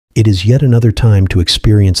It is yet another time to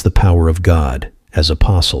experience the power of God as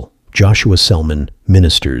Apostle Joshua Selman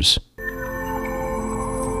ministers.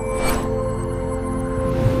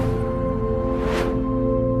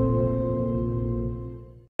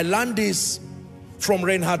 I learned this from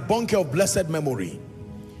Reinhard Bonke of blessed memory.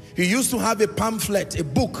 He used to have a pamphlet, a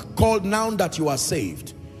book called Now That You Are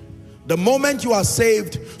Saved. The moment you are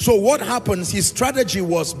saved, so what happens, his strategy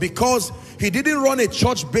was, because he didn't run a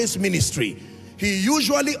church-based ministry, he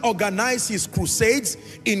usually organized his crusades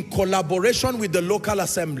in collaboration with the local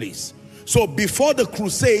assemblies. So before the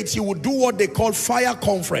crusades, he would do what they call fire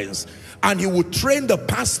conference, and he would train the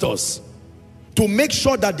pastors to make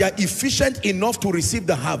sure that they are efficient enough to receive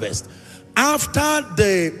the harvest. After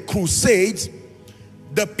the crusades,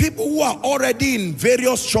 the people who are already in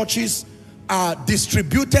various churches are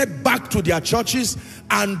distributed back to their churches,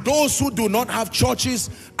 and those who do not have churches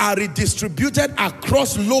are redistributed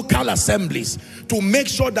across local assemblies to make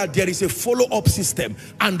sure that there is a follow-up system,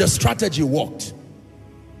 and the strategy worked.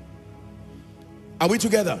 Are we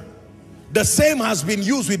together? The same has been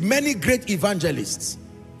used with many great evangelists.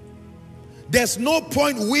 There's no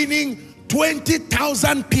point winning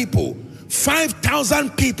 20,000 people,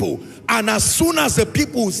 5,000 people, and as soon as the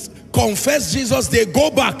people confess Jesus, they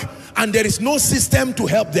go back and there is no system to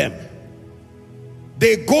help them.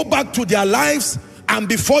 They go back to their lives, and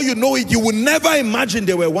before you know it, you will never imagine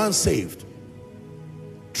they were once saved.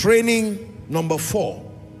 Training number 4,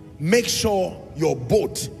 make sure your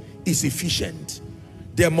boat is efficient.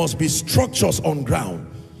 There must be structures on ground,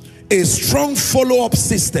 a strong follow-up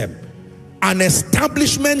system, an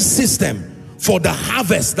establishment system for the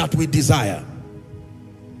harvest that we desire.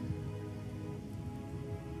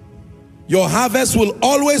 Your harvest will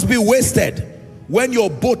always be wasted when your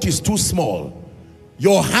boat is too small.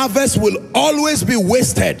 Your harvest will always be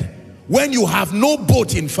wasted when you have no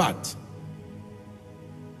boat, in fact.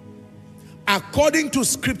 According to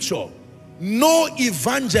scripture, no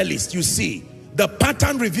evangelist, you see, the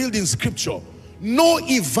pattern revealed in scripture, no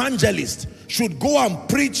evangelist should go and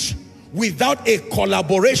preach without a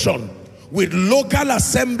collaboration with local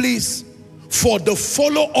assemblies for the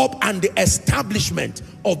follow-up and the establishment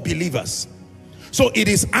of believers. So it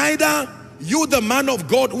is either you, the man of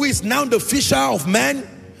God who is now the fisher of men,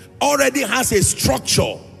 already has a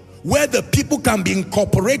structure where the people can be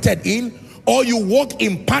incorporated in, or you work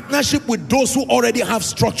in partnership with those who already have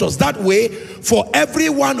structures. That way, for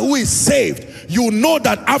everyone who is saved, you know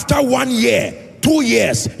that after 1 year, 2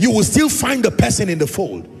 years, you will still find the person in the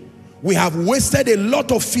fold. We have wasted a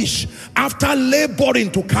lot of fish after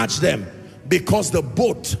laboring to catch them because the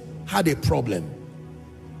boat had a problem.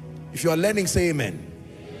 If you are learning, say amen.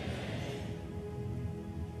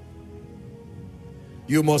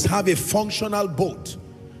 You must have a functional boat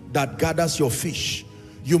that gathers your fish.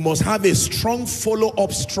 You must have a strong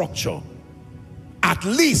follow-up structure. At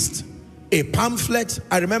least a pamphlet.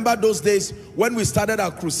 I remember those days when we started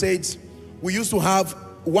our crusades, we used to have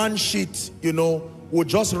one sheet, you know, we'll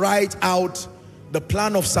just write out the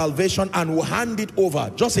plan of salvation and we'll hand it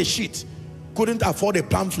over, just a sheet. Couldn't afford a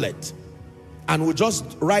pamphlet, and we'll just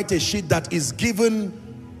write a sheet that is given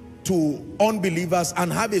to unbelievers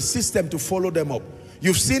and have a system to follow them up.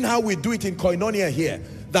 You've seen how we do it in Koinonia here,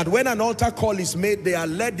 that when an altar call is made, they are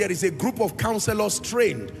led, there is a group of counselors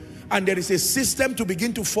trained, and there is a system to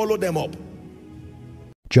begin to follow them up.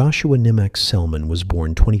 Joshua Nimax Selman was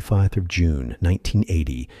born 25th of June,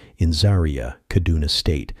 1980 in Zaria, Kaduna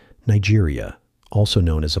State, Nigeria. Also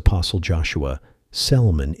known as Apostle Joshua,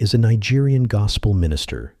 Selman is a Nigerian gospel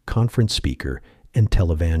minister, conference speaker, and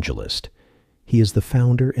televangelist. He is the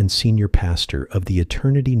founder and senior pastor of the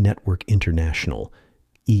Eternity Network International,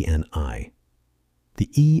 ENI. The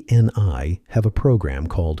ENI have a program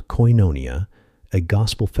called Koinonia, a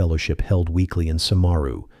gospel fellowship held weekly in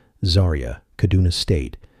Samaru, Zaria, Kaduna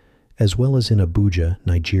State, as well as in Abuja,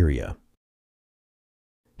 Nigeria.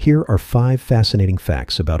 Here are 5 fascinating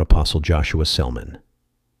facts about Apostle Joshua Selman.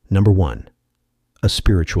 Number 1, a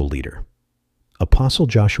spiritual leader. Apostle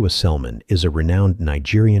Joshua Selman is a renowned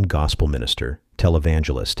Nigerian gospel minister,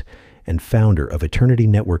 televangelist, and founder of Eternity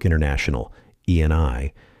Network International,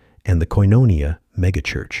 ENI, and the Koinonia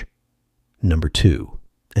megachurch. Number 2,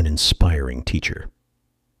 an inspiring teacher.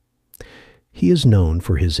 He is known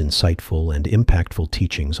for his insightful and impactful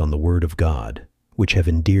teachings on the Word of God, which have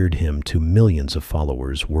endeared him to millions of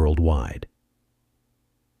followers worldwide.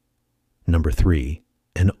 Number 3,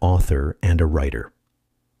 an author and a writer.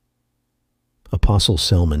 Apostle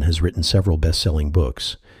Selman has written several best-selling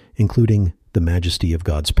books, including The Majesty of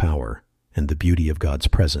God's Power and The Beauty of God's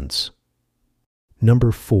Presence.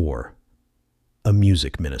 Number 4, a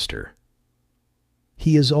music minister.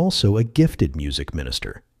 He is also a gifted music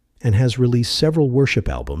minister, and has released several worship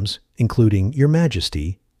albums, including Your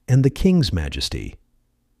Majesty and The King's Majesty.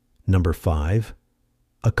 Number 5.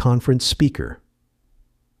 A conference speaker.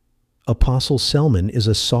 Apostle Selman is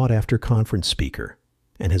a sought-after conference speaker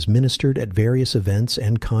and has ministered at various events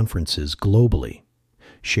and conferences globally,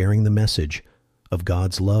 sharing the message of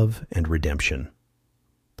God's love and redemption.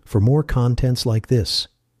 For more contents like this,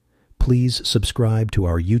 please subscribe to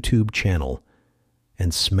our YouTube channel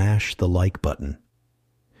and smash the like button.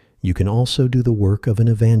 You can also do the work of an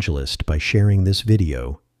evangelist by sharing this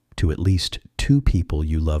video to at least 2 people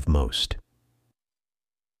you love most.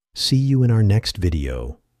 See you in our next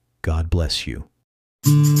video. God bless you.